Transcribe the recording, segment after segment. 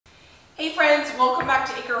Hey friends, welcome back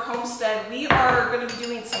to Acre Homestead. We are going to be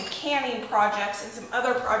doing some canning projects and some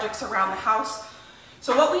other projects around the house.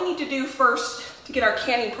 So what we need to do first to get our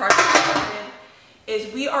canning project started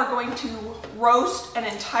is we are going to roast an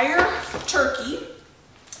entire turkey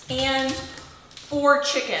and 4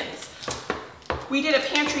 chickens. We did a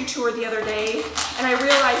pantry tour the other day and I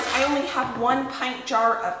realized I only have 1 pint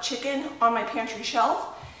jar of chicken on my pantry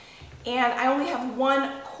shelf, and I only have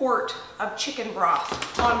 1 quart of chicken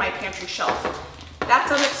broth on my pantry shelf.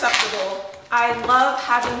 That's unacceptable. I love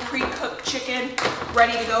having pre-cooked chicken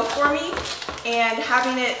ready to go for me, and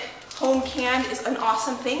having it home canned is an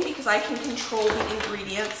awesome thing because I can control the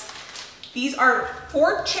ingredients. These are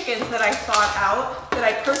 4 chickens that I thawed out that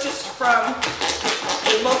I purchased from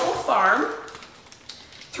a local farm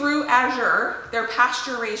through Acre. They're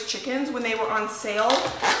pasture-raised chickens when they were on sale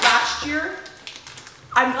last year.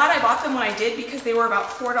 I'm glad I bought them when I did because they were about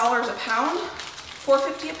 $4 a pound,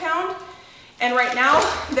 $4.50 a pound, and right now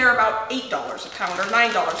they're about $8 a pound or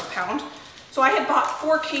 $9 a pound. So I had bought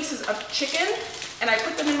 4 cases of chicken and I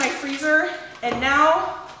put them in my freezer, and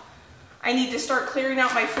now I need to start clearing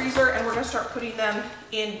out my freezer and we're going to start putting them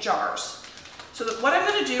in jars. So what I'm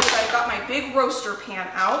going to do is I've got my big roaster pan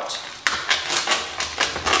out,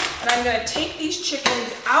 and I'm going to take these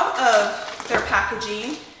chickens out of their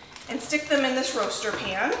packaging and stick them in this roaster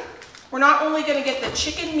pan. We're not only going to get the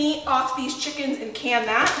chicken meat off these chickens and can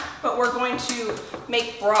that, but we're going to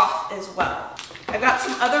make broth as well. I've got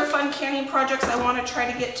some other fun canning projects I want to try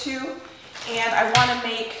to get to, and I want to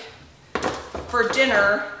make for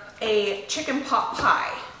dinner a chicken pot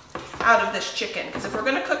pie out of this chicken, because if we're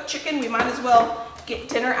going to cook chicken, we might as well get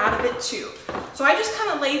dinner out of it too. So I just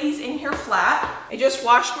kind of lay these in here flat. I just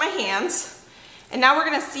washed my hands, and now we're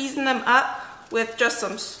going to season them up with just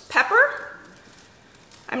some pepper.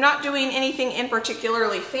 I'm not doing anything in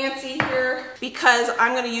particularly fancy here because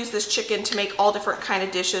I'm going to use this chicken to make all different kind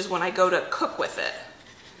of dishes when I go to cook with it.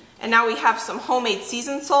 And now we have some homemade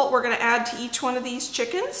seasoned salt we're going to add to each one of these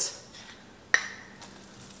chickens.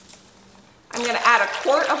 I'm going to add 1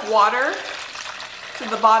 quart of water to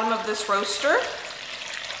the bottom of this roaster.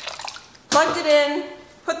 Plugged it in,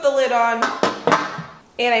 put the lid on,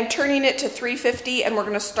 and I'm turning it to 350, and we're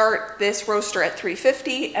going to start this roaster at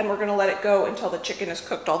 350, and we're going to let it go until the chicken is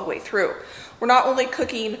cooked all the way through. We're not only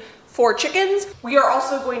cooking 4 chickens, we are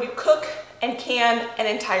also going to cook and can an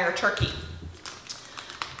entire turkey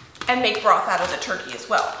and make broth out of the turkey as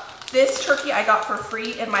well. This turkey I got for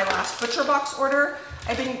free in my last ButcherBox order.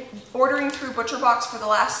 I've been ordering through ButcherBox for the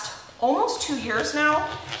last almost 2 years now.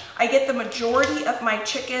 I get the majority of my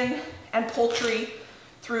chicken and poultry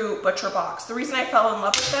through ButcherBox. The reason I fell in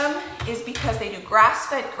love with them is because they do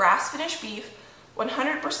grass-fed, grass-finished beef,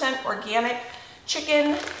 100% organic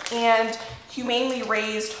chicken, and humanely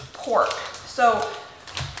raised pork. So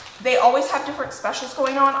they always have different specials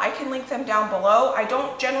going on. I can link them down below. I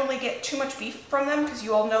don't generally get too much beef from them because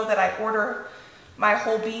you all know that I order my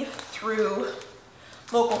whole beef through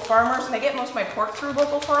local farmers, and I get most of my pork through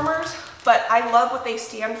local farmers, but I love what they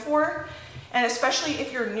stand for. And especially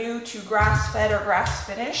if you're new to grass-fed or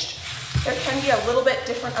grass-finished, there can be a little bit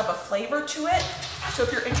different of a flavor to it. So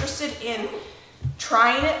if you're interested in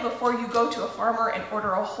trying it before you go to a farmer and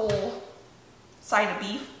order a whole side of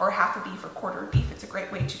beef or half a beef or quarter of beef, it's a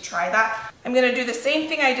great way to try that. I'm going to do the same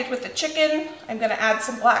thing I did with the chicken. I'm going to add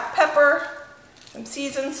some black pepper, some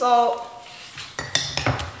seasoned salt,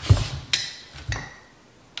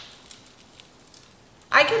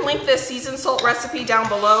 I can link this seasoned salt recipe down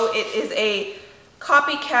below. It is a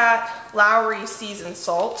copycat Lowry seasoned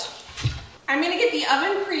salt. I'm going to get the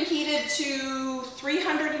oven preheated to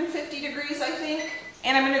 350 degrees, I think.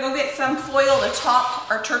 And I'm going to go get some foil to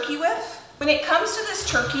top our turkey with. When it comes to this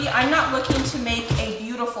turkey, I'm not looking to make a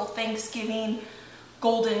beautiful Thanksgiving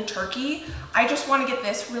golden turkey. I just want to get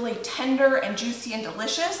this really tender and juicy and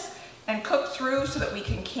delicious and cook through so that we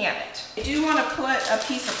can can it. I do want to put a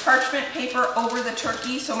piece of parchment paper over the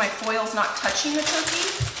turkey so my foil's not touching the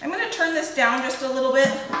turkey. I'm going to turn this down just a little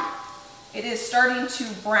bit. It is starting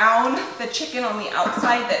to brown the chicken on the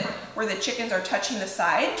outside, that where the chickens are touching the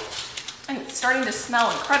side. And it's starting to smell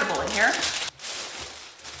incredible in here.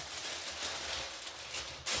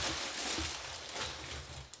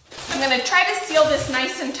 I'm going to try to seal this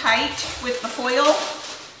nice and tight with the foil.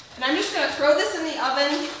 And I'm just going to throw this in the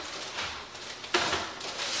oven.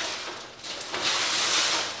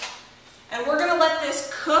 And we're going to let this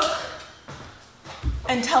cook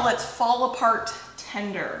until it's fall apart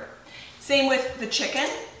tender. Same with the chicken.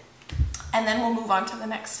 And then we'll move on to the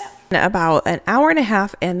next step. About an hour and a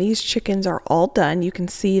half, and these chickens are all done. You can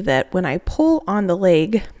see that when I pull on the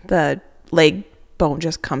leg bone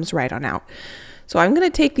just comes right on out. So I'm going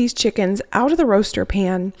to take these chickens out of the roaster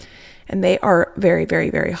pan, and they are very, very,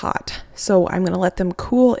 very hot. So I'm going to let them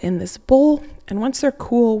cool in this bowl. And once they're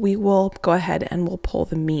cool, we will go ahead and we'll pull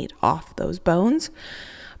the meat off those bones.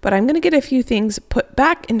 But I'm going to get a few things put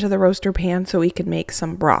back into the roaster pan so we can make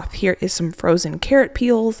some broth. Here is some frozen carrot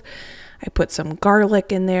peels. I put some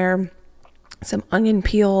garlic in there, some onion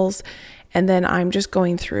peels, and then I'm just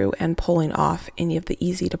going through and pulling off any of the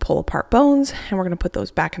easy to pull apart bones, and we're going to put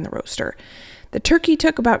those back in the roaster. The turkey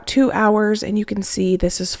took about 2 hours, and you can see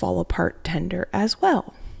this is fall apart tender as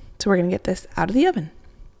well. So we're going to get this out of the oven.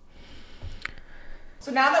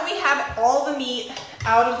 So now that we have all the meat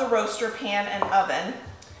out of the roaster pan and oven,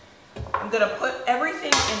 I'm going to put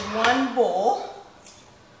everything in one bowl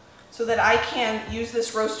so that I can use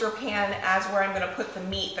this roaster pan as where I'm going to put the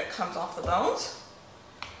meat that comes off the bones.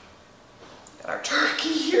 Got our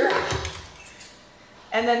turkey here.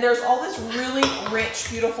 And then there's all this really rich,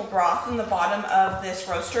 beautiful broth in the bottom of this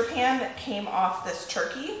roaster pan that came off this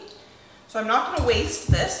turkey. So I'm not going to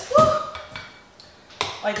waste this. Woo!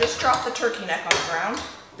 I just dropped the turkey neck on the ground.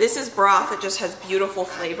 This is broth that just has beautiful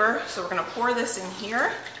flavor. So we're going to pour this in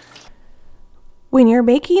here. When you're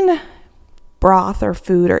making broth or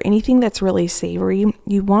food or anything that's really savory,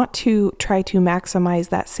 you want to try to maximize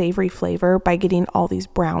that savory flavor by getting all these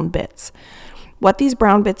brown bits. What these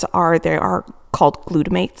brown bits are, they are called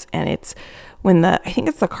glutamates, and it's when I think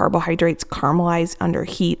it's the carbohydrates caramelize under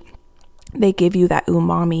heat, they give you that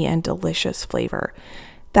umami and delicious flavor.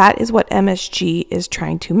 That is what MSG is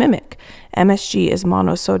trying to mimic. MSG is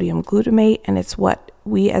monosodium glutamate, and it's what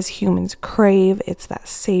we as humans crave. It's that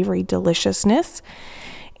savory deliciousness.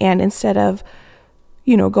 And instead of,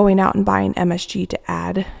 going out and buying MSG to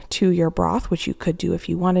add to your broth, which you could do if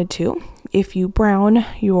you wanted to, if you brown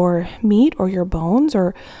your meat or your bones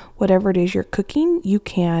or whatever it is you're cooking, you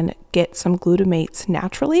can get some glutamates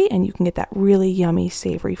naturally, and you can get that really yummy,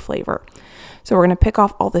 savory flavor. So we're going to pick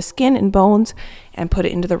off all the skin and bones and put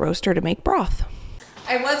it into the roaster to make broth.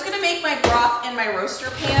 I was going to make my broth in my roaster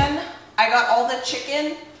pan. I got all the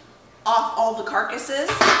chicken off all the carcasses.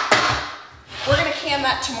 We're going to can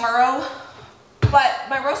that tomorrow. But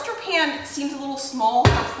my roaster pan seems a little small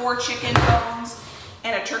for 4 chicken bones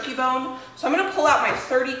and a turkey bone. So I'm going to pull out my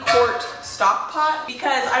 30-quart stock pot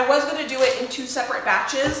because I was going to do it in 2 separate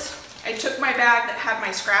batches. I took my bag that had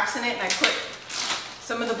my scraps in it and I put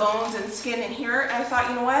some of the bones and skin in here. And I thought,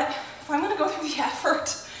 you know what? If I'm going to go through the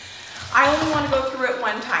effort, I only want to go through it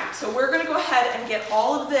one time. So we're going to go ahead and get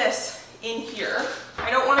all of this in here.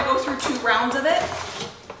 I don't want to go through 2 rounds of it.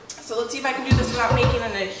 So let's see if I can do this without making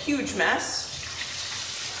it a huge mess.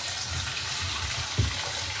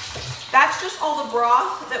 That's just all the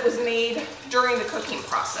broth that was made during the cooking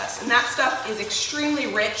process. And that stuff is extremely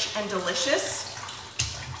rich and delicious.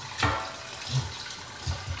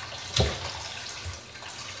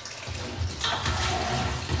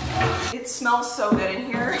 It smells so good in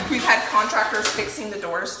here. We've had contractors fixing the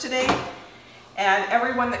doors today, and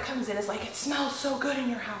everyone that comes in is like, it smells so good in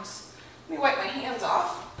your house. Let me wipe my hands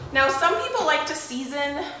off. Now, some people like to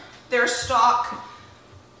season their stock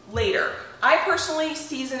later. I personally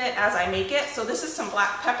season it as I make it. So this is some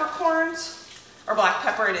black peppercorns, or black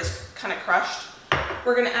pepper, it is kind of crushed.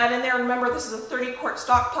 We're gonna add in there, remember this is a 30-quart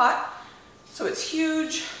stock pot, so it's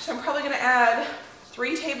huge. So I'm probably gonna add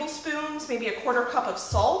 3 tablespoons, maybe a 1/4 cup of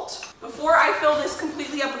salt. Before I fill this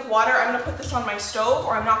completely up with water, I'm gonna put this on my stove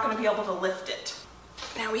or I'm not gonna be able to lift it.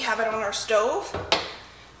 Now we have it on our stove.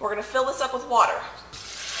 We're gonna fill this up with water.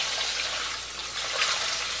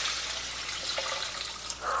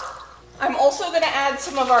 I'm also going to add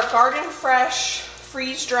some of our garden fresh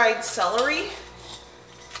freeze-dried celery.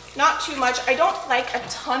 Not too much. I don't like a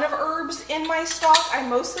ton of herbs in my stock. I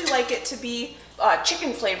mostly like it to be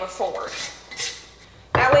chicken flavor forward.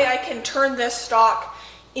 That way I can turn this stock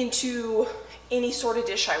into any sort of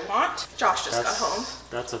dish I want. Josh just got home.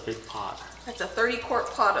 That's a big pot. That's a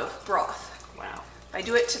 30-quart pot of broth. Wow. If I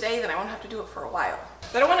do it today, then I won't have to do it for a while.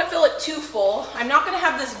 But I don't want to fill it too full. I'm not going to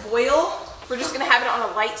have this boil. We're just gonna have it on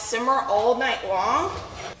a light simmer all night long.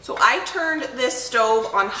 So I turned this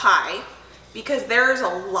stove on high because there's a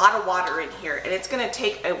lot of water in here and it's gonna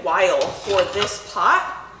take a while for this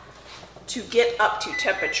pot to get up to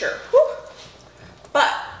temperature. Whew.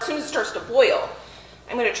 But as soon as it starts to boil,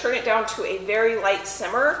 I'm gonna turn it down to a very light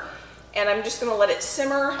simmer and I'm just gonna let it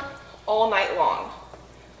simmer all night long.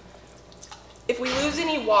 If we lose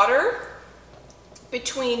any water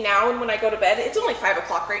between now and when I go to bed, it's only 5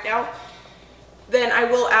 o'clock right now, then I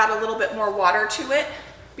will add a little bit more water to it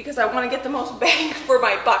because I want to get the most bang for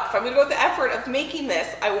my buck. If I'm going to go with the effort of making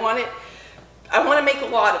this, I want to make a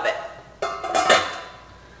lot of it.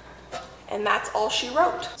 And that's all she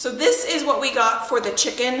wrote. So this is what we got for the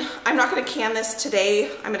chicken. I'm not gonna can this today.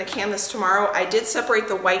 I'm gonna can this tomorrow. I did separate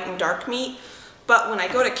the white and dark meat, but when I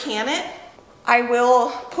go to can it, I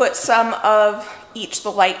will put some of each,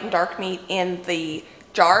 the light and dark meat, in the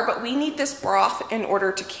jar, but we need this broth in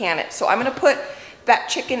order to can it. So I'm gonna put that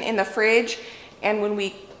chicken in the fridge, and when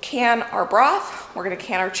we can our broth, we're gonna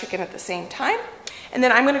can our chicken at the same time. And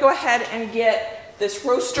then I'm gonna go ahead and get this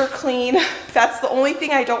roaster clean. That's the only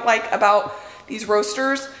thing I don't like about these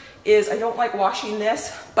roasters, is I don't like washing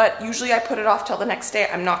this, but usually I put it off till the next day.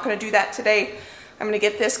 I'm not gonna do that today. I'm gonna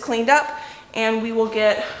get this cleaned up, and we will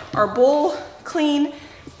get our bowl clean,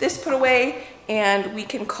 this put away, and we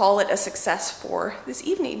can call it a success for this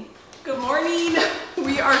evening. Good morning.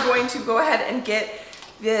 We are going to go ahead and get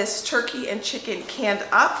this turkey and chicken canned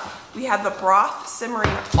up. We have the broth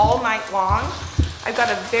simmering all night long. I've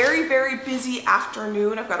got a very, very busy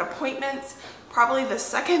afternoon. I've got appointments, probably the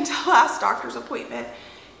second to last doctor's appointment,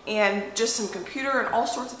 and just some computer and all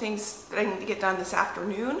sorts of things that I need to get done this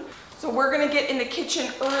afternoon. So we're gonna get in the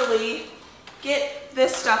kitchen early, get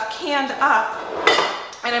this stuff canned up,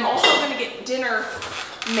 and I'm also gonna get dinner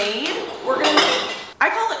made. We're gonna make,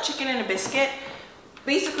 I call it chicken and a biscuit.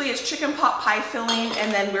 Basically it's chicken pot pie filling,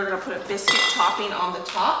 and then we're gonna put a biscuit topping on the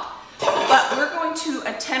top. But we're going to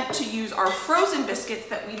attempt to use our frozen biscuits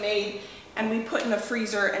that we made and we put in the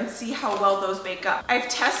freezer and see how well those bake up. I've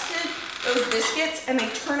tested those biscuits and they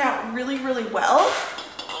turn out really, really well,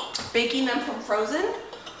 baking them from frozen,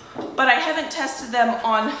 but I haven't tested them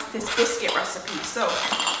on this biscuit recipe. So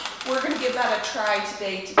we're gonna give that a try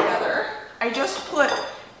today together. I just put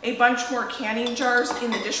a bunch more canning jars in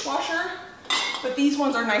the dishwasher, but these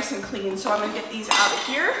ones are nice and clean, so I'm gonna get these out of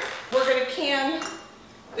here. We're gonna can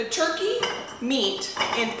the turkey meat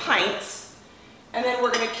in pints, and then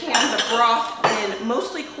we're going to can the broth in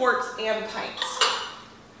mostly quarts and pints,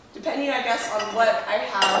 depending, I guess, on what I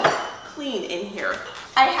have clean in here.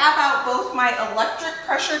 I have out both my electric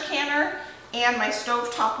pressure canner and my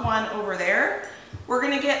stovetop one over there. We're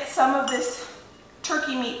going to get some of this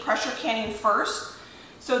turkey meat pressure canning first,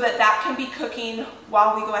 so that that can be cooking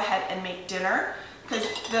while we go ahead and make dinner, because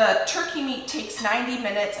the turkey meat takes 90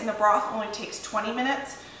 minutes and the broth only takes 20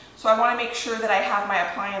 minutes. So I want to make sure that I have my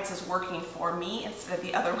appliances working for me instead of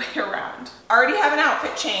the other way around. I already have an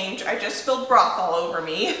outfit change. I just spilled broth all over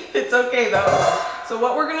me. It's okay though. So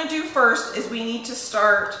what we're going to do first is we need to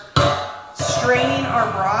start straining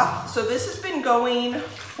our broth. So this has been going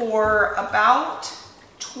for about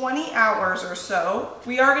 20 hours or so.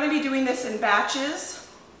 We are going to be doing this in batches,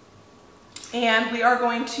 and we are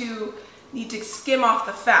going to need to skim off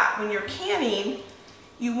the fat. When you're canning,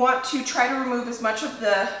 you want to try to remove as much of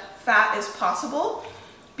the fat as possible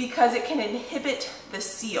because it can inhibit the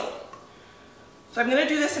seal. So I'm going to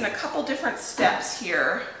do this in a couple different steps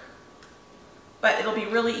here, but it'll be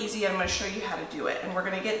really easy, and I'm going to show you how to do it. And we're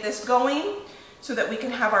going to get this going so that we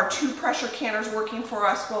can have our 2 pressure canners working for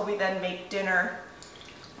us while we then make dinner,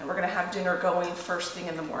 and we're going to have dinner going first thing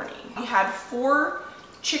in the morning. We had 4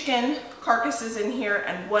 chicken carcasses in here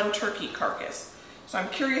and 1 turkey carcass. So I'm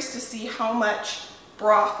curious to see how much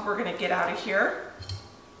broth we're going to get out of here.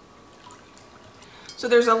 So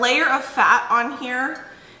there's a layer of fat on here,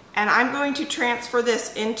 and I'm going to transfer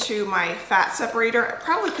this into my fat separator. I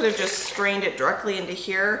probably could have just strained it directly into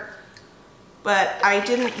here, but I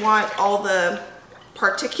didn't want all the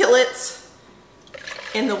particulates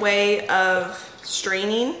in the way of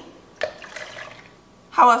straining.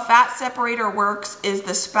 How a fat separator works is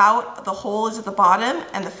the spout, the hole is at the bottom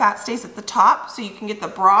and the fat stays at the top, so you can get the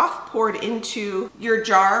broth poured into your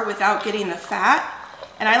jar without getting the fat.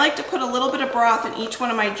 And I like to put a little bit of broth in each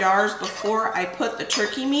one of my jars before I put the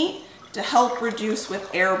turkey meat to help reduce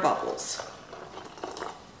with air bubbles.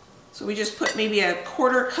 So we just put maybe a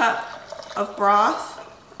 1/4 cup of broth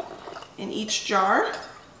in each jar.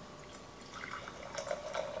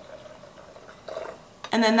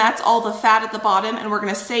 And then that's all the fat at the bottom, and we're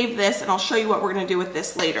going to save this, and I'll show you what we're going to do with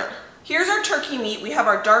this later. Here's our turkey meat. We have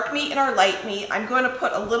our dark meat and our light meat. I'm going to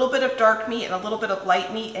put a little bit of dark meat and a little bit of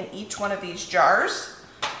light meat in each one of these jars.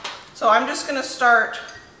 So I'm just going to start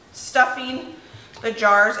stuffing the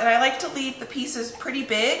jars, and I like to leave the pieces pretty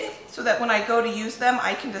big so that when I go to use them,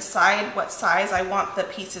 I can decide what size I want the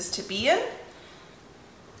pieces to be in.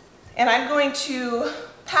 And I'm going to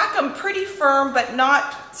pack them pretty firm, but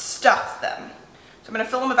not stuff them. So I'm going to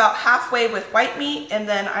fill them about halfway with white meat, and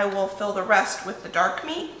then I will fill the rest with the dark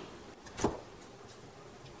meat.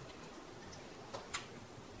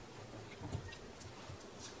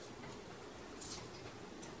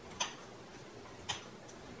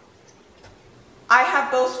 I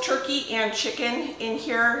have both turkey and chicken in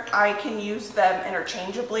here. I can use them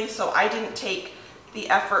interchangeably, so I didn't take the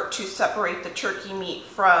effort to separate the turkey meat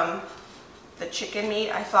from the chicken meat.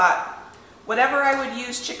 I thought whatever I would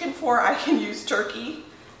use chicken for, I can use turkey.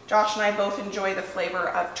 Josh and I both enjoy the flavor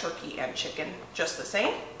of turkey and chicken just the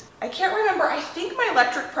same. I can't remember, I think my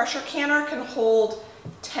electric pressure canner can hold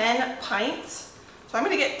 10 pints. So I'm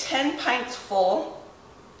gonna get 10 pints full,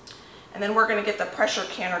 and then we're gonna get the pressure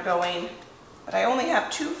canner going. But I only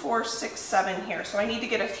have 2, 4, 6, 7 here, so I need to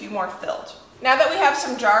get a few more filled. Now that we have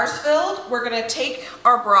some jars filled, we're gonna take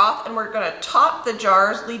our broth and we're gonna top the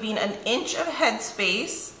jars, leaving an inch of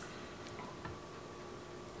headspace.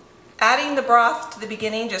 Adding the broth to the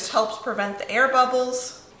beginning just helps prevent the air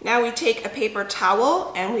bubbles. Now we take a paper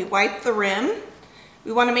towel and we wipe the rim.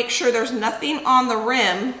 We wanna make sure there's nothing on the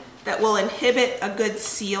rim that will inhibit a good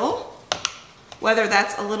seal, whether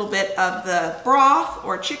that's a little bit of the broth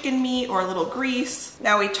or chicken meat or a little grease.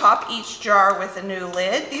 Now we top each jar with a new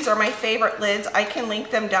lid. These are my favorite lids. I can link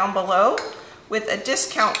them down below with a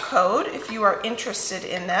discount code if you are interested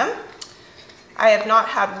in them. I have not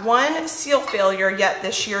had one seal failure yet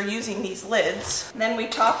this year using these lids. And then we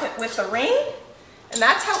top it with a ring, and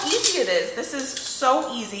that's how easy it is. This is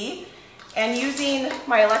so easy. And using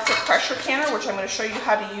my electric pressure canner, which I'm going to show you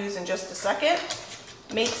how to use in just a second,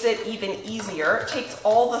 makes it even easier. It takes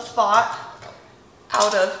all the thought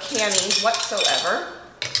out of canning whatsoever,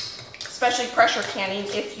 especially pressure canning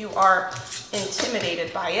if you are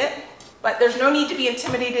intimidated by it. But there's no need to be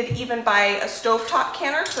intimidated even by a stovetop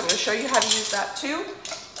canner, so I'm going to show you how to use that too.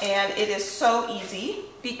 And it is so easy.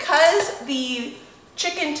 Because the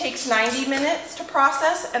chicken takes 90 minutes to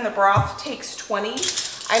process and the broth takes 20,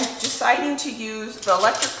 I'm deciding to use the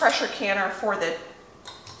electric pressure canner for the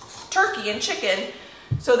turkey and chicken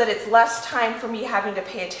so that it's less time for me having to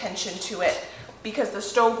pay attention to it, because the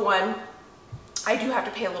stove one I do have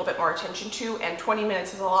to pay a little bit more attention to, and 20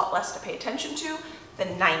 minutes is a lot less to pay attention to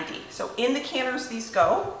than 90. So in the canners these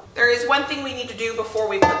go. There is one thing we need to do before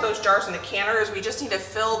we put those jars in the canner, is we just need to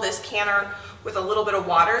fill this canner with a little bit of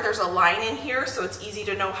water. There's a line in here, so it's easy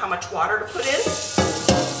to know how much water to put in.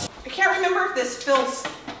 I can't remember if this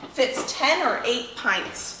fits 10 or 8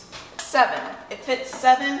 pints. 7. It fits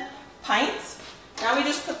 7 pints. Now we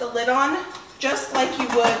just put the lid on just like you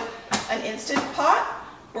would an Instant Pot.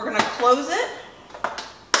 We're gonna close it,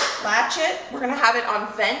 latch it. We're gonna have it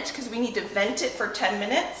on vent because we need to vent it for 10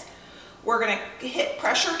 minutes. We're gonna hit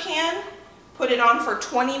pressure can, put it on for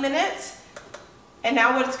 20 minutes. And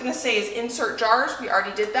now what it's gonna say is insert jars. We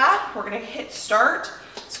already did that. We're gonna hit start.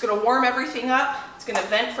 It's gonna warm everything up. It's gonna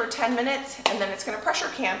vent for 10 minutes, and then it's gonna pressure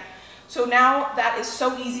can. So now that is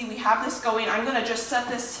so easy. We have this going. I'm gonna just set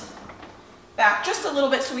this back just a little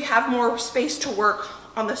bit so we have more space to work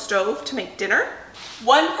on the stove to make dinner.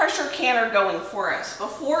 One pressure canner going for us.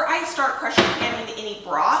 Before I start pressure canning any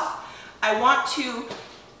broth, I want to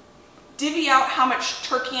divvy out how much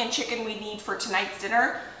turkey and chicken we need for tonight's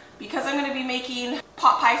dinner. Because I'm gonna be making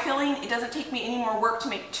pot pie filling, it doesn't take me any more work to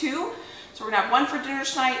make 2. So we're gonna have one for dinner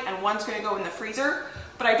tonight and one's gonna go in the freezer.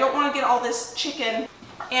 But I don't wanna get all this chicken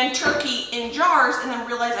and turkey in jars and then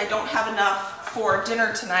realize I don't have enough for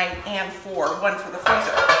dinner tonight and for one for the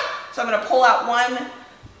freezer. So I'm gonna pull out one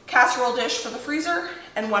casserole dish for the freezer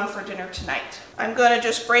and one for dinner tonight. I'm gonna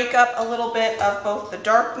just break up a little bit of both the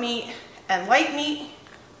dark meat and light meat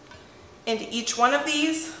into each one of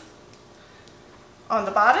these on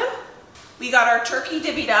the bottom. We got our turkey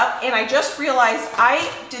divvied up, and I just realized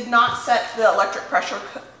I did not set the electric pressure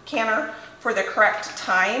canner for the correct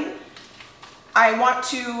time. I want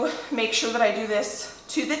to make sure that I do this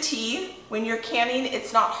to the T. When you're canning,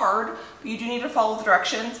 it's not hard, but you do need to follow the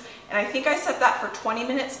directions. And I think I set that for 20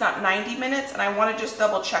 minutes, not 90 minutes, and I want to just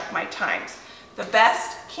double check my times. The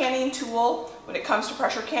best canning tool when it comes to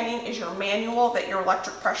pressure canning is your manual that your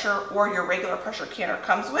electric pressure or your regular pressure canner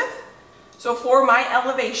comes with. So for my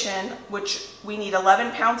elevation, which we need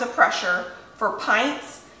 11 pounds of pressure, for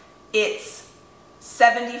pints, it's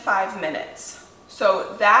 75 minutes.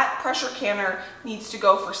 So that pressure canner needs to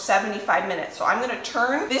go for 75 minutes. So I'm gonna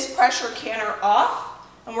turn this pressure canner off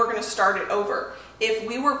and we're gonna start it over. If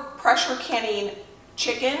we were pressure canning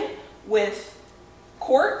chicken with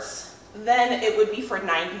quarts, then it would be for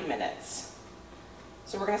 90 minutes.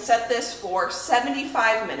 So we're gonna set this for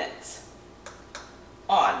 75 minutes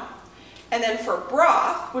on. And then for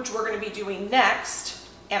broth, which we're gonna be doing next,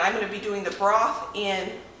 and I'm gonna be doing the broth in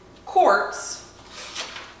quarts,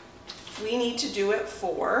 we need to do it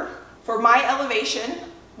for my elevation,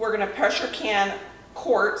 we're gonna pressure can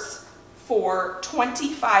quarts for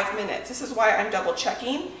 25 minutes. This is why I'm double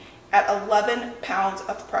checking at 11 pounds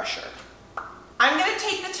of pressure. I'm gonna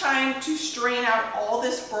take the time to strain out all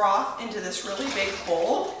this broth into this really big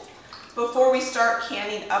bowl before we start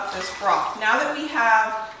canning up this broth. Now that we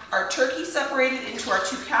have our turkey separated into our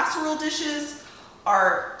 2 casserole dishes,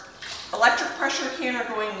 our electric pressure canner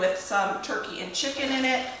going with some turkey and chicken in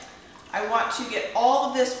it, I want to get all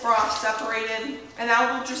of this broth separated, and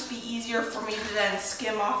that will just be easier for me to then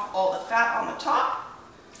skim off all the fat on the top.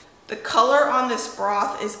 The color on this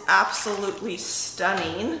broth is absolutely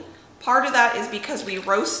stunning. Part of that is because we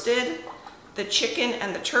roasted the chicken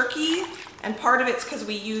and the turkey, and part of it's because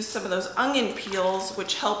we used some of those onion peels,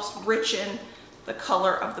 which helps richen the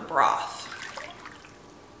color of the broth.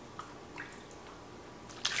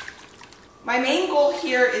 My main goal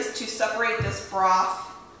here is to separate this broth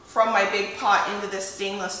from my big pot into this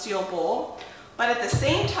stainless steel bowl. But at the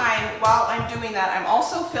same time, while I'm doing that, I'm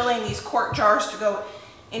also filling these quart jars to go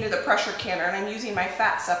into the pressure canner, and I'm using my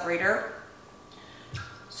fat separator.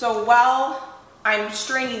 So while I'm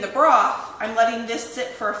straining the broth, I'm letting this sit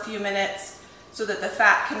for a few minutes so that the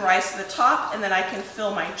fat can rise to the top, and then I can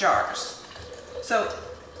fill my jars. So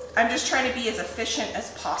I'm just trying to be as efficient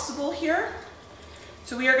as possible here.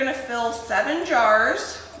 So we are gonna fill 7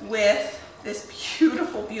 jars with this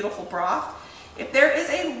beautiful, beautiful broth. If there is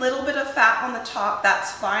a little bit of fat on the top,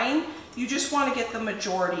 that's fine. You just want to get the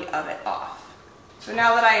majority of it off. So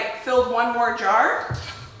now that I filled 1 more jar,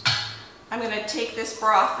 I'm going to take this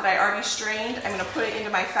broth that I already strained, I'm going to put it into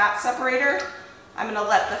my fat separator. I'm going to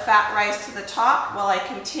let the fat rise to the top while I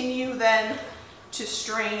continue then to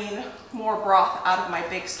strain more broth out of my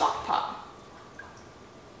big stock pot.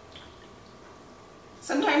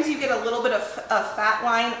 Sometimes you get a little bit of fat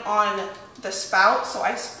line on the spout, so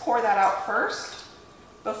I pour that out first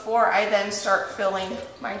before I then start filling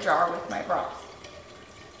my jar with my broth.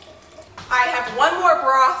 I have 1 more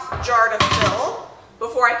broth jar to fill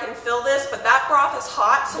before I can fill this, but that broth is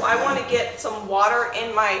hot, so I want to get some water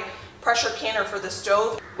in my pressure canner for the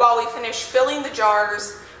stove. While we finish filling the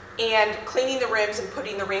jars and cleaning the rims and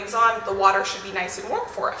putting the rings on, the water should be nice and warm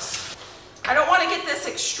for us. I don't want to get this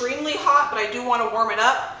extremely hot, but I do want to warm it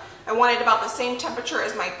up. I want it about the same temperature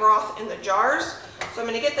as my broth in the jars. So I'm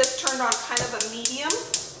going to get this turned on kind of a medium.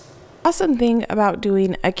 Awesome thing about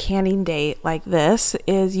doing a canning day like this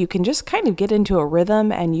is you can just kind of get into a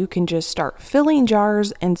rhythm, and you can just start filling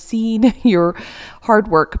jars and seeing your hard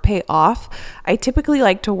work pay off. I typically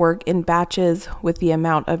like to work in batches with the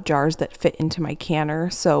amount of jars that fit into my canner.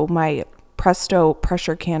 So my Presto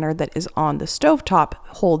pressure canner that is on the stovetop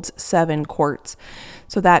holds 7 quarts.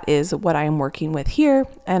 So that is what I am working with here,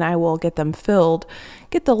 and I will get them filled,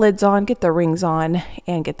 get the lids on, get the rings on,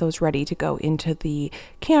 and get those ready to go into the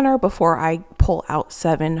canner before I pull out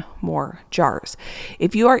 7 more jars.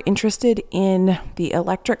 If you are interested in the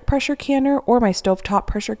electric pressure canner or my stovetop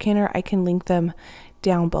pressure canner, I can link them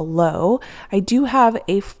down below. I do have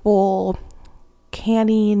a full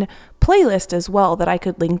canning playlist as well that I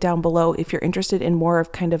could link down below if you're interested in more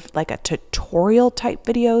of kind of like a tutorial type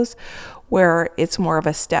videos where it's more of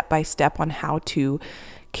a step-by-step on how to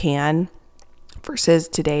can, versus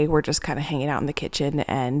today we're just kind of hanging out in the kitchen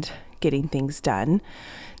and getting things done.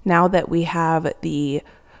 Now that we have the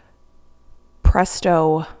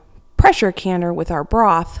Presto pressure canner with our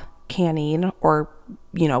broth canning, or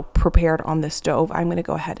prepared on the stove, I'm going to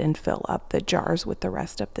go ahead and fill up the jars with the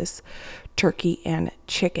rest of this turkey and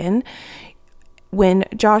chicken. When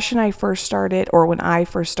Josh and I first started, or when I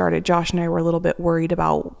first started, Josh and I were a little bit worried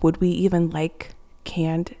about, would we even like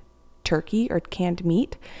canned turkey or canned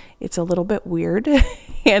meat? It's a little bit weird,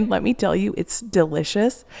 and let me tell you, it's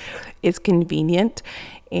delicious, it's convenient,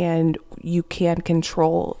 and you can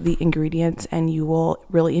control the ingredients, and you will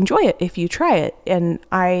really enjoy it if you try it. And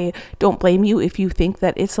I don't blame you if you think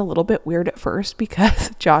that it's a little bit weird at first,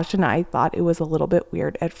 because Josh and I thought it was a little bit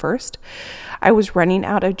weird at first. I was running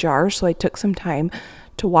out of jars, so I took some time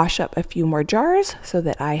to wash up a few more jars so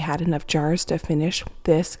that I had enough jars to finish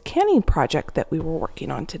this canning project that we were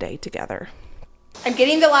working on today together. I'm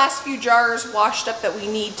getting the last few jars washed up that we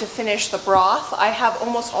need to finish the broth. I have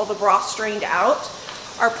almost all the broth strained out.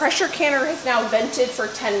 Our pressure canner has now vented for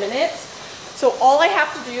 10 minutes. So all I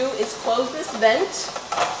have to do is close this vent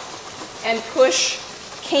and push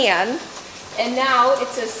can. And now it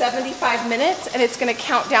says 75 minutes and it's going to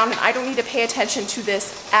count down, and I don't need to pay attention to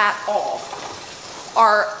this at all.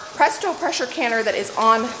 Our Presto pressure canner that is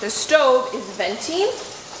on the stove is venting.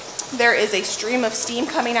 There is a stream of steam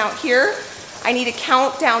coming out here. I need to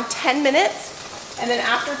count down 10 minutes, and then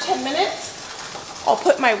after 10 minutes, I'll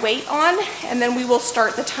put my weight on, and then we will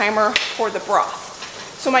start the timer for the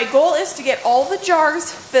broth. So my goal is to get all the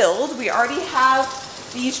jars filled. We already have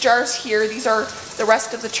these jars here. These are the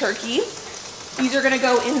rest of the turkey. These are gonna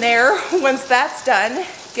go in there. Once that's done,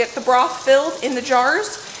 get the broth filled in the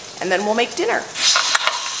jars, and then we'll make dinner.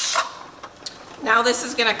 Now this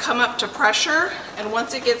is gonna come up to pressure, and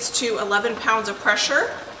once it gets to 11 pounds of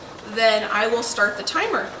pressure, then I will start the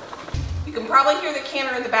timer. You can probably hear the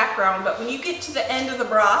canner in the background, but when you get to the end of the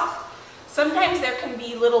broth, sometimes there can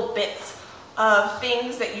be little bits of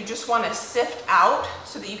things that you just want to sift out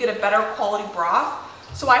so that you get a better quality broth.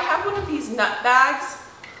 So I have one of these nut bags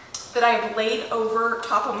that I have laid over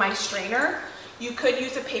top of my strainer. You could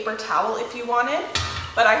use a paper towel if you wanted,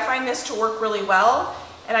 but I find this to work really well.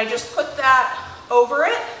 And I just put that over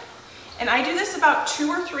it. And I do this about 2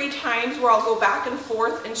 or 3 times where I'll go back and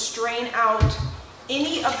forth and strain out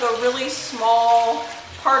any of the really small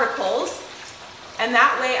particles. And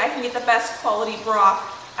that way I can get the best quality broth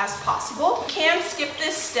as possible. You can skip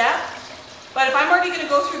this step, but if I'm already gonna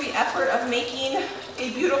go through the effort of making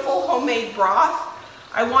a beautiful homemade broth,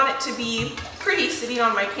 I want it to be pretty sitting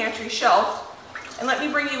on my pantry shelf. And let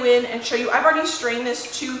me bring you in and show you, I've already strained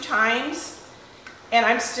this 2 times, and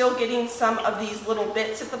I'm still getting some of these little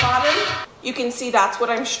bits at the bottom. You can see that's what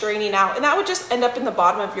I'm straining out, and that would just end up in the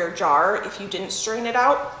bottom of your jar if you didn't strain it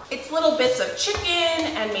out. It's little bits of chicken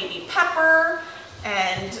and maybe pepper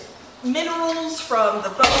and minerals from the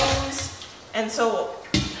bones, and so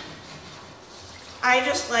I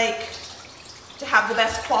just like to have the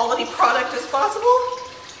best quality product as possible,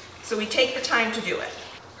 so we take the time to do it.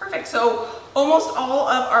 Perfect, so almost all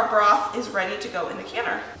of our broth is ready to go in the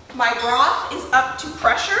canner. My broth is up to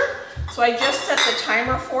pressure, so I just set the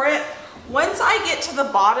timer for it. Once I get to the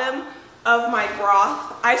bottom of my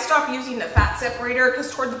broth, I stop using the fat separator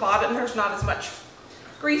because toward the bottom there's not as much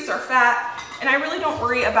grease or fat, and I really don't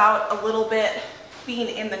worry about a little bit being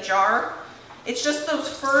in the jar. It's just those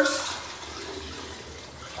first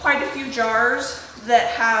quite a few jars that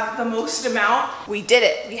have the most amount. We did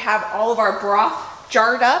it. We have all of our broth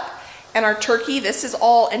jarred up, and our turkey, this is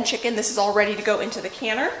all, and chicken, this is all ready to go into the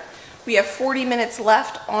canner. We have 40 minutes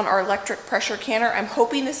left on our electric pressure canner. I'm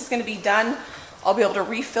hoping this is going to be done. I'll be able to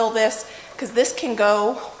refill this because this can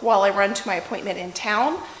go while I run to my appointment in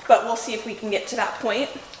town, but we'll see if we can get to that point.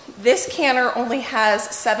 This canner only has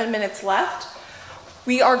 7 minutes left.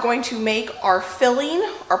 We are going to make our filling,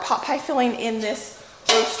 our pot pie filling, in this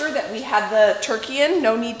roaster that we had the turkey in.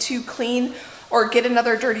 No need to clean or get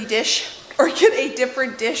another dirty dish or get a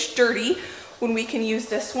different dish dirty when we can use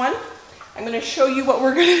this one. I'm going to show you what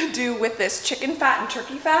we're going to do with this chicken fat and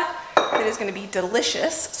turkey fat. It is going to be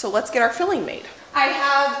delicious. So let's get our filling made. I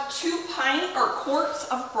have 2 quarts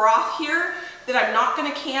of broth here that I'm not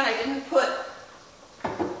going to can. I didn't put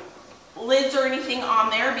lids or anything on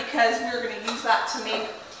there because we're going to use that to make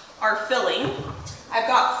our filling. I've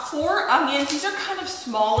got 4 onions. These are kind of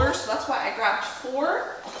smaller, so that's why I grabbed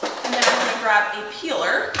 4. And then I'm going to grab a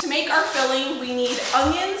peeler. To make our filling, we need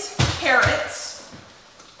onions, carrots,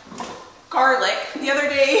 garlic. The other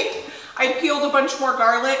day, I peeled a bunch more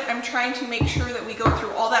garlic. I'm trying to make sure that we go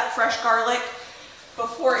through all that fresh garlic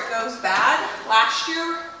before it goes bad. Last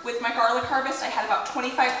year, with my garlic harvest, I had about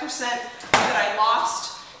 25% that I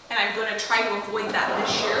lost, and I'm going to try to avoid that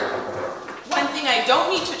this year. One thing I don't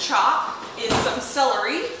need to chop is some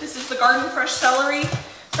celery. This is the garden fresh celery.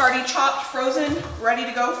 It's already chopped, frozen, ready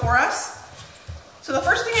to go for us. So the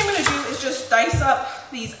first thing I'm going to do is just dice up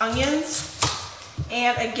these onions.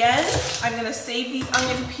 And again, I'm going to save these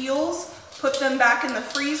onion peels, put them back in the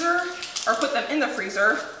freezer, or put them in the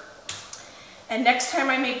freezer. And next time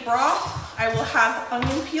I make broth, I will have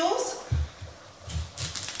onion peels.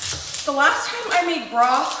 The last time I made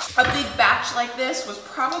broth, a big batch like this, was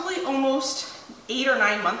probably almost 8 or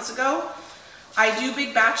 9 months ago. I do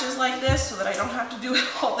big batches like this so that I don't have to do it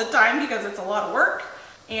all the time because it's a lot of work.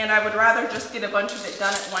 And I would rather just get a bunch of it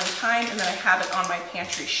done at one time and then I have it on my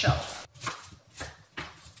pantry shelf.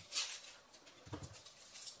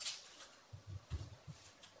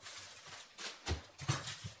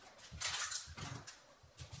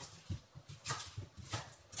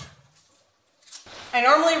 I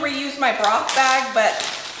normally reuse my broth bag, but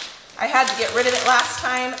I had to get rid of it last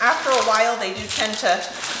time. After a while, they do tend to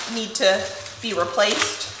need to be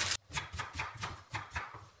replaced.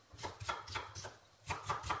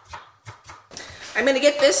 I'm going to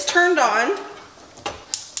get this turned on.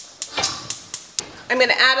 I'm going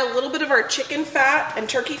to add a little bit of our chicken fat and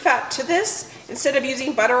turkey fat to this. Instead of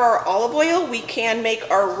using butter or olive oil, we can make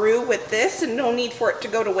our roux with this and no need for it to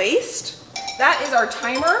go to waste. That is our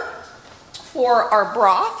timer for our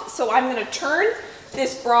broth. So I'm going to turn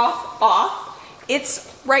this broth off.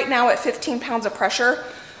 It's right now at 15 pounds of pressure.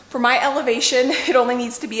 For my elevation, it only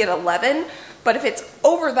needs to be at 11, but if it's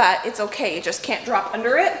over that, it's okay. It just can't drop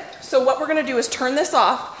under it. So what we're going to do is turn this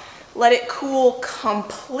off, let it cool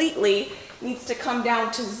completely. It needs to come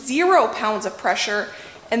down to 0 pounds of pressure,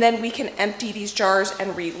 and then we can empty these jars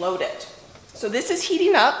and reload it. So this is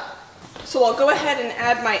heating up. So I'll go ahead and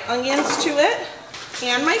add my onions to it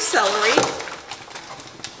and my celery.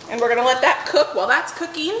 And we're gonna let that cook. While that's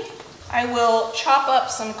cooking, I will chop up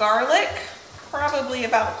some garlic, probably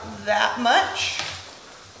about that much.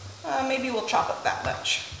 Maybe we'll chop up that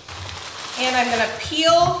much. And I'm gonna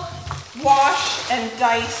peel, wash, and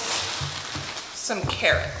dice some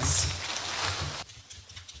carrots.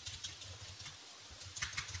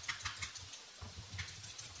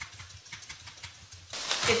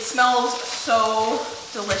 It smells so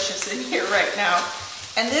delicious in here right now.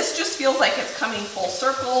 And this just feels like it's coming full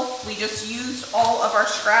circle. We just used all of our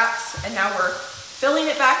scraps, and now we're filling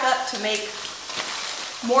it back up to make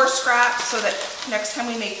more scraps so that next time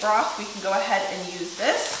we make broth, we can go ahead and use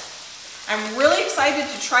this. I'm really excited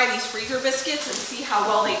to try these freezer biscuits and see how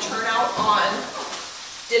well they turn out on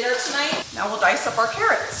dinner tonight. Now we'll dice up our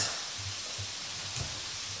carrots.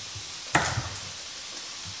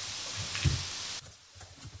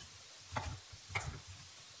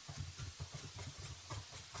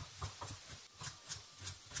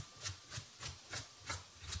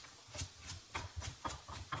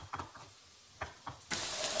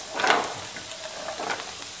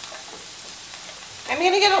 I'm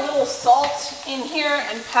going to get a little salt in here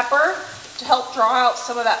and pepper to help draw out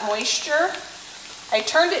some of that moisture. I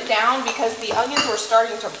turned it down because the onions were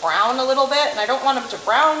starting to brown a little bit, and I don't want them to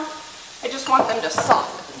brown, I just want them to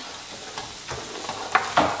soften.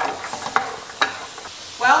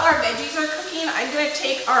 While our veggies are cooking, I'm going to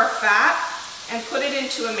take our fat and put it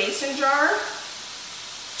into a mason jar.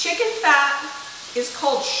 Chicken fat is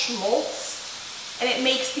called schmaltz, and it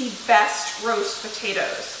makes the best roast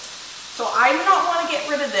potatoes. So I do not want to get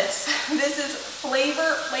rid of this. This is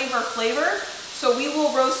flavor, flavor, flavor. So we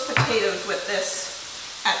will roast potatoes with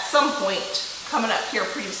this at some point coming up here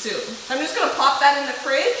pretty soon. I'm just going to pop that in the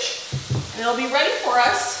fridge, and it'll be ready for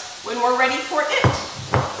us when we're ready for it.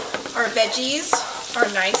 Our veggies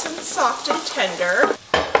are nice and soft and tender.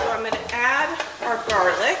 So I'm going to add our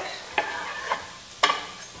garlic.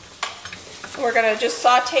 We're going to just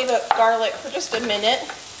saute the garlic for just a minute.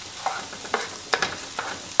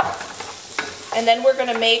 And then we're going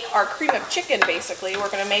to make our cream of chicken, basically. We're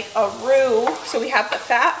going to make a roux. So we have the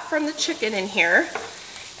fat from the chicken in here.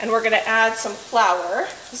 And we're going to add some flour.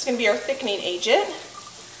 This is going to be our thickening agent.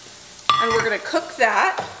 And we're going to cook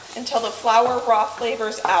that until the flour raw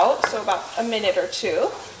flavors out, so about a minute or two.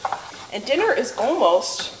 And dinner is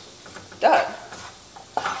almost done.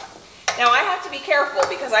 Now I have to be careful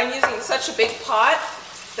because I'm using such a big pot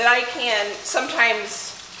that I can sometimes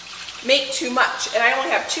make too much, and I only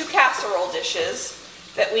have 2 casserole dishes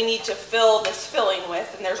that we need to fill this filling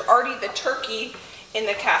with, and there's already the turkey in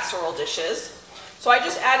the casserole dishes. So I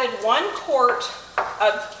just added 1 quart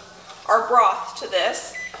of our broth to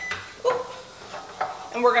this. Oop.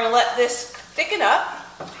 And we're going to let this thicken up.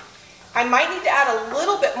 I might need to add a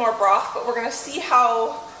little bit more broth, but we're going to see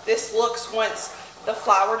how this looks once the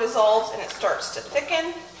flour dissolves and it starts to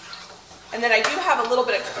thicken. And then I do have a little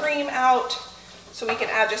bit of cream out, so we can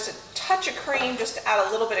add just a touch of cream just to add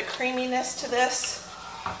a little bit of creaminess to this.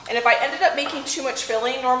 And if I ended up making too much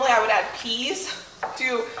filling, normally I would add peas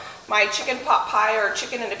to my chicken pot pie or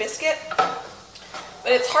chicken and a biscuit.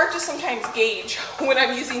 But it's hard to sometimes gauge when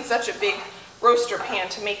I'm using such a big roaster pan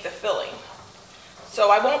to make the filling.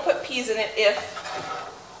 So I won't put peas in it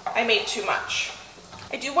if I made too much.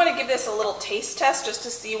 I do want to give this a little taste test just to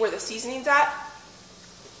see where the seasoning's at.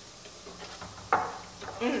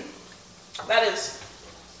 That is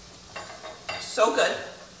so good.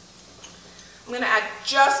 I'm going to add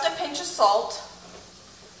just a pinch of salt.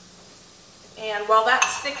 And while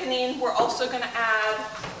that's thickening, we're also going to add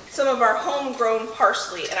some of our homegrown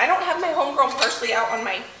parsley. And I don't have my homegrown parsley out on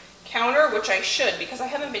my counter, which I should because I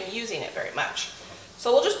haven't been using it very much.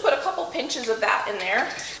 So we'll just put a couple pinches of that in there.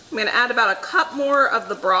 I'm going to add about a cup more of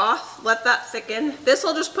the broth, let that thicken. This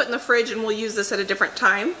I'll just put in the fridge and we'll use this at a different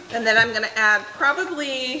time. And then I'm going to add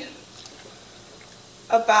probably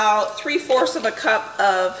about 3/4 of a cup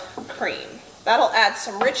of cream. That'll add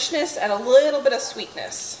some richness and a little bit of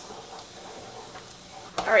sweetness.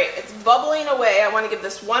 All right, it's bubbling away. I want to give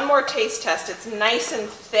this one more taste test. It's nice and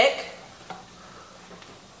thick.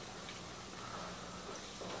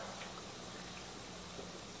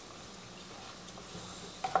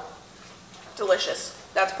 Delicious.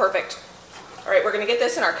 That's perfect. All right, we're going to get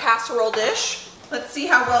this in our casserole dish. Let's see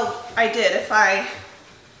how well I did. If I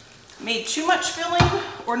made too much filling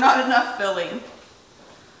or not enough filling.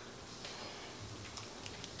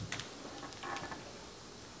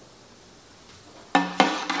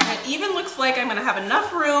 even looks like I'm gonna have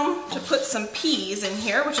enough room to put some peas in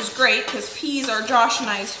here, which is great because peas are Josh and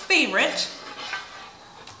I's favorite.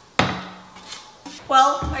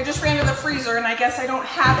 Well, I just ran to the freezer and I guess I don't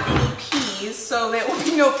have any peas, so there will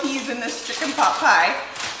be no peas in this chicken pot pie,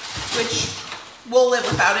 which we'll live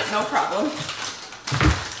without it, no problem.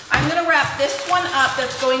 I'm gonna wrap this one up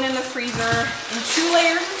that's going in the freezer in 2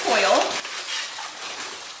 layers of foil.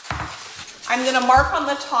 I'm gonna mark on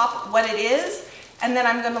the top what it is, and then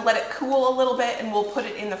I'm gonna let it cool a little bit and we'll put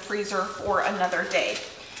it in the freezer for another day.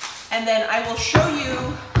 And then I will show you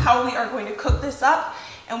how we are going to cook this up,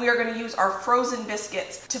 and we are gonna use our frozen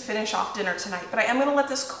biscuits to finish off dinner tonight. But I am gonna let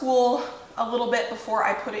this cool a little bit before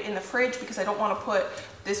I put it in the fridge because I don't wanna put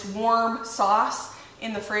this warm sauce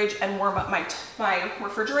in the fridge and warm up my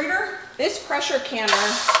refrigerator. This pressure canner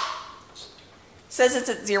says it's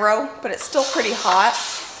at 0, but it's still pretty hot.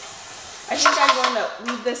 I think I'm going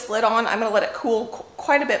to leave this lid on. I'm going to let it cool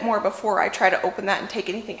quite a bit more before I try to open that and take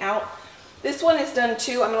anything out. This one is done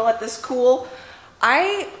too. I'm going to let this cool.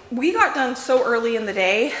 We got done so early in the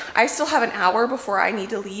day. I still have an hour before I need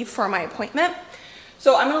to leave for my appointment.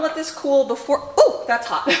 So I'm going to let this cool before, oh, that's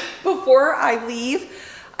hot. Before I leave,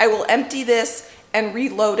 I will empty this and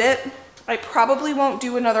reload it. I probably won't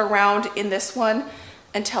do another round in this one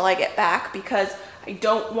until I get back because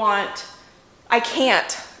I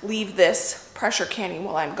can't leave this pressure canning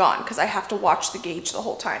while I'm gone because I have to watch the gauge the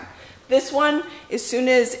whole time. This one, as soon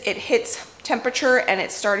as it hits temperature and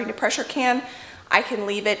it's starting to pressure can, I can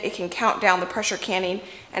leave it. It can count down the pressure canning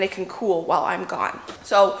and it can cool while I'm gone.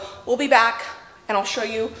 So we'll be back and I'll show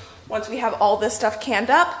you once we have all this stuff canned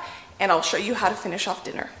up, and I'll show you how to finish off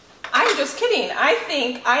dinner. I'm just kidding. I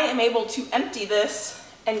think I am able to empty this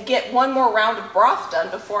and get one more round of broth done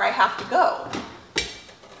before I have to go,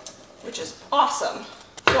 which is awesome.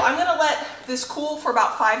 So I'm gonna let this cool for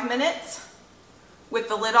about 5 minutes with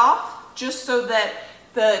the lid off, just so that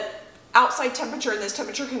the outside temperature and this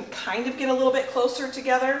temperature can kind of get a little bit closer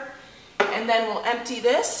together. And then we'll empty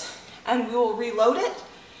this and we will reload it,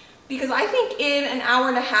 because I think in an hour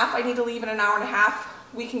and a half, I need to leave in an hour and a half,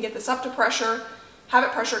 we can get this up to pressure, have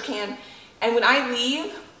it pressure can, and when I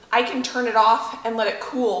leave, I can turn it off and let it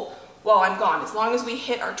cool while I'm gone, as long as we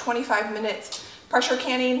hit our 25 minutes pressure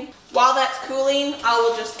canning. While that's cooling, I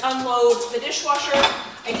will just unload the dishwasher.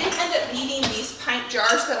 I did end up needing these pint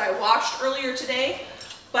jars that I washed earlier today,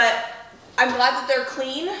 but I'm glad that they're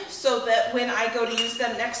clean so that when I go to use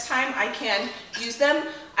them next time, I can use them.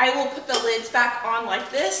 I will put the lids back on like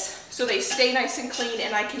this so they stay nice and clean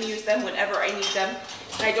and I can use them whenever I need them,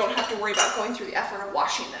 and I don't have to worry about going through the effort of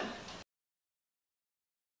washing them.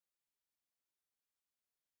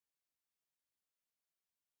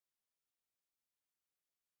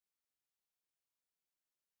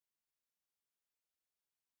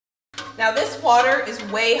 Now this water is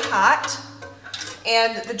way hot,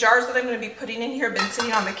 and the jars that I'm going to be putting in here have been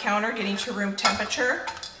sitting on the counter getting to room temperature.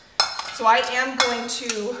 So I am going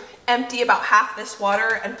to empty about half this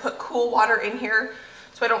water and put cool water in here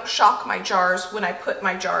so I don't shock my jars when I put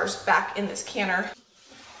my jars back in this canner.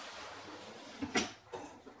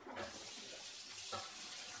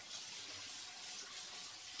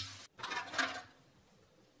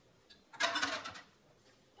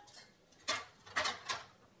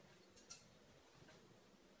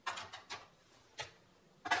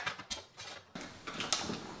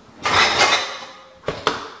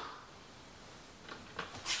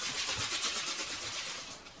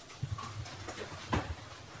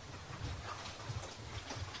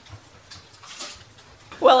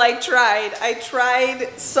 Well, I tried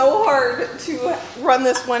so hard to run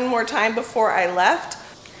this one more time before I left.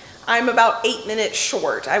 I'm about 8 minutes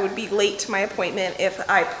short. I would be late to my appointment if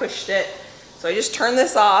I pushed it. So I just turned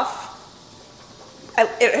this off.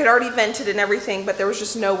 It had already vented and everything, but there was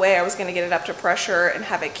just no way I was gonna get it up to pressure and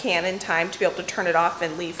have it can in time to be able to turn it off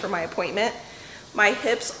and leave for my appointment. My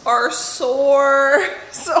hips are sore,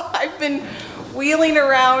 so I've been wheeling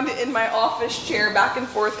around in my office chair back and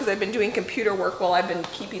forth because I've been doing computer work while I've been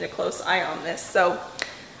keeping a close eye on this. So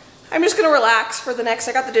I'm just gonna relax for the next,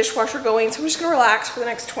 I got the dishwasher going, so I'm just gonna relax for the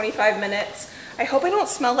next 25 minutes. I hope I don't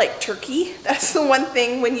smell like turkey. That's the one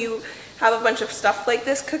thing when you have a bunch of stuff like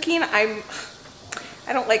this cooking, I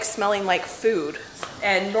don't like smelling like food.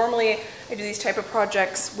 And normally I do these type of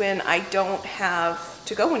projects when I don't have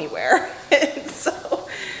to go anywhere. So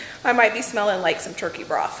I might be smelling like some turkey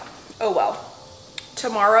broth. Oh well.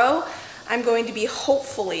 Tomorrow, I'm going to be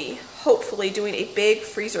hopefully doing a big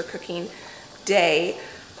freezer cooking day.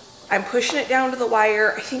 I'm pushing it down to the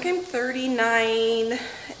wire. I think I'm 39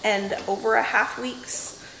 and over a half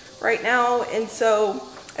weeks right now. And so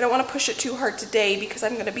I don't want to push it too hard today because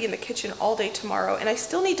I'm going to be in the kitchen all day tomorrow, and I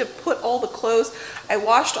still need to put all the clothes. I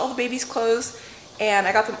washed all the baby's clothes and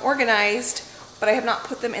I got them organized, but I have not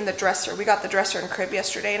put them in the dresser. We got the dresser and crib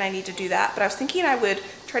yesterday and I need to do that. But I was thinking I would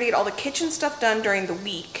try to get all the kitchen stuff done during the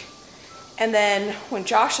week. And then when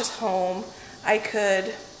Josh is home, I could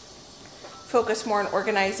focus more on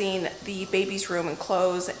organizing the baby's room and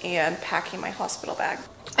clothes and packing my hospital bag.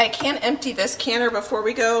 I can empty this canner before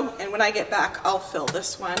we go, and when I get back, I'll fill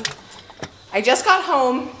this one. I just got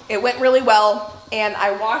home. It went really well, and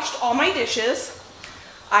I washed all my dishes.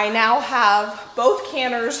 I now have both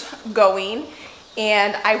canners going,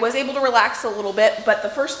 and I was able to relax a little bit, but the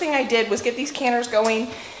first thing I did was get these canners going,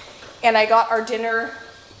 and I got our dinner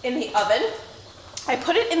in the oven. I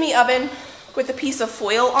put it in the oven with a piece of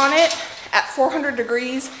foil on it at 400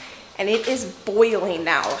 degrees, and it is boiling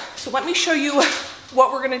now. So let me show you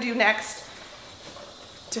what we're gonna do next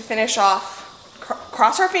to finish off.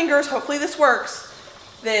 Cross our fingers, hopefully this works.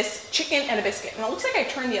 This chicken and a biscuit. And it looks like I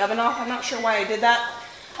turned the oven off. I'm not sure why I did that.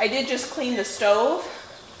 I did just clean the stove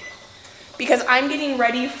because I'm getting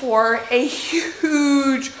ready for a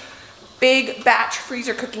huge, big batch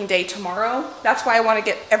freezer cooking day tomorrow. That's why I want to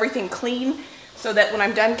get everything clean so that when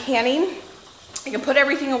I'm done canning, I can put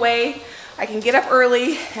everything away, I can get up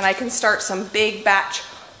early, and I can start some big batch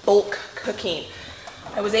bulk cooking.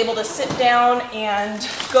 I was able to sit down and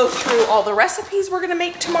go through all the recipes we're gonna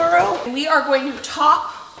make tomorrow. And we are going to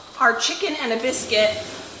top our chicken and a biscuit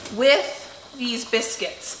with these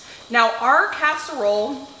biscuits. Now our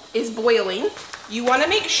casserole is boiling. You wanna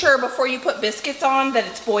make sure before you put biscuits on that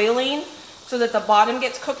it's boiling so that the bottom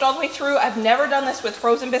gets cooked all the way through. I've never done this with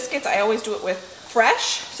frozen biscuits. I always do it with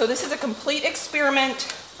fresh. So this is a complete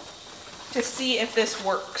experiment to see if this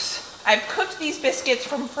works. I've cooked these biscuits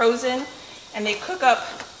from frozen and they cook up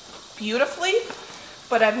beautifully,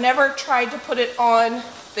 but I've never tried to put it on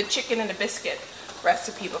the chicken and a biscuit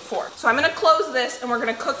recipe before. So I'm gonna close this and we're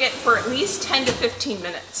gonna cook it for at least 10 to 15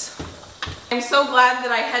 minutes. I'm so glad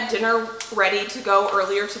that I had dinner ready to go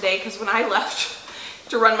earlier today, because when I left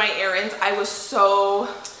to run my errands, I was so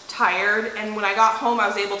tired, and when I got home I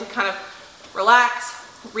was able to kind of relax,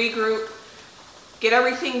 regroup, get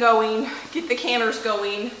everything going, get the canners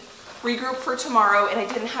going, regroup for tomorrow, and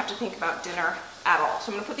I didn't have to think about dinner at all.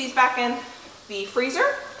 So I'm gonna put these back in the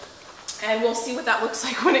freezer and we'll see what that looks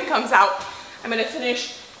like when it comes out. I'm gonna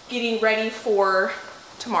finish getting ready for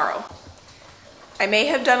tomorrow. I may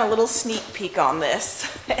have done a little sneak peek on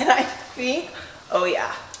this, and I think, oh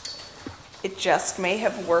yeah, it just may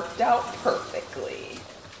have worked out perfectly.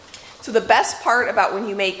 So the best part about when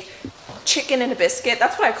you make chicken and a biscuit,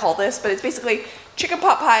 that's what I call this, but it's basically chicken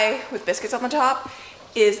pot pie with biscuits on the top,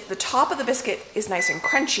 is the top of the biscuit is nice and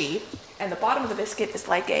crunchy, and the bottom of the biscuit is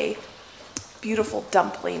like a beautiful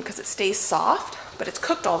dumpling because it stays soft, but it's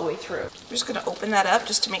cooked all the way through. I'm just gonna open that up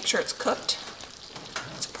just to make sure it's cooked.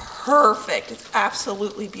 It's perfect, it's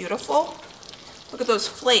absolutely beautiful. Look at those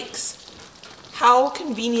flakes. How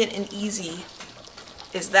convenient and easy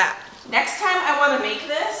is that? Next time I wanna make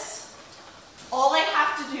this, all I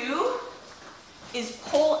have to do is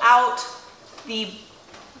pull out the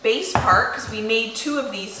base part, because we made 2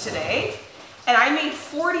 of these today, and I made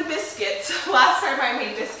 40 biscuits last time I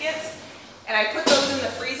made biscuits, and I put those in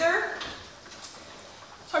the freezer.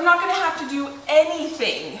 So I'm not gonna have to do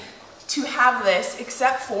anything to have this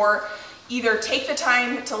except for either take the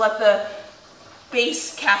time to let the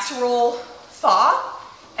base casserole thaw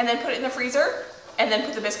and then put it in the freezer and then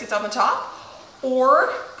put the biscuits on the top,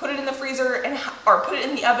 or put it in the freezer or put it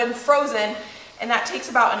in the oven frozen, and that takes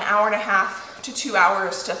about 1.5 hours to 2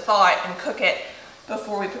 hours to thaw it and cook it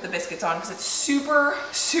before we put the biscuits on, because it's super,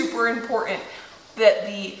 super important that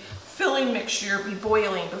the filling mixture be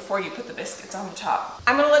boiling before you put the biscuits on the top.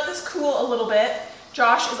 I'm gonna let this cool a little bit.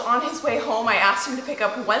 Josh is on his way home. I asked him to pick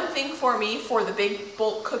up one thing for me for the big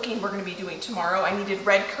bulk cooking we're gonna be doing tomorrow. I needed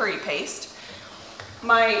red curry paste.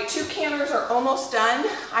 My 2 canners are almost done.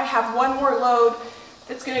 I have one more load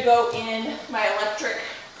that's gonna go in my electric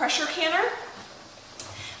pressure canner.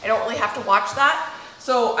 I don't really have to watch that.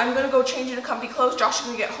 So I'm gonna go change into comfy clothes. Josh is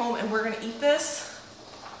gonna get home and we're gonna eat this.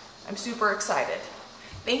 I'm super excited.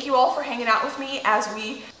 Thank you all for hanging out with me as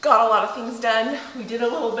we got a lot of things done. We did a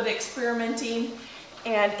little bit of experimenting.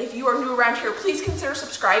 And if you are new around here, please consider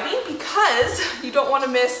subscribing, because you don't wanna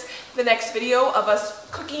miss the next video of us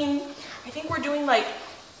cooking. I think we're doing like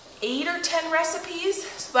 8 or 10 recipes,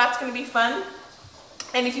 so that's gonna be fun.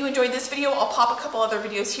 And if you enjoyed this video, I'll pop a couple other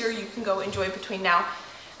videos here you can go enjoy between now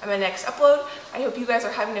and my next upload. I hope you guys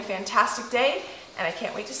are having a fantastic day, and I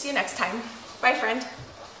can't wait to see you next time. Bye, friend.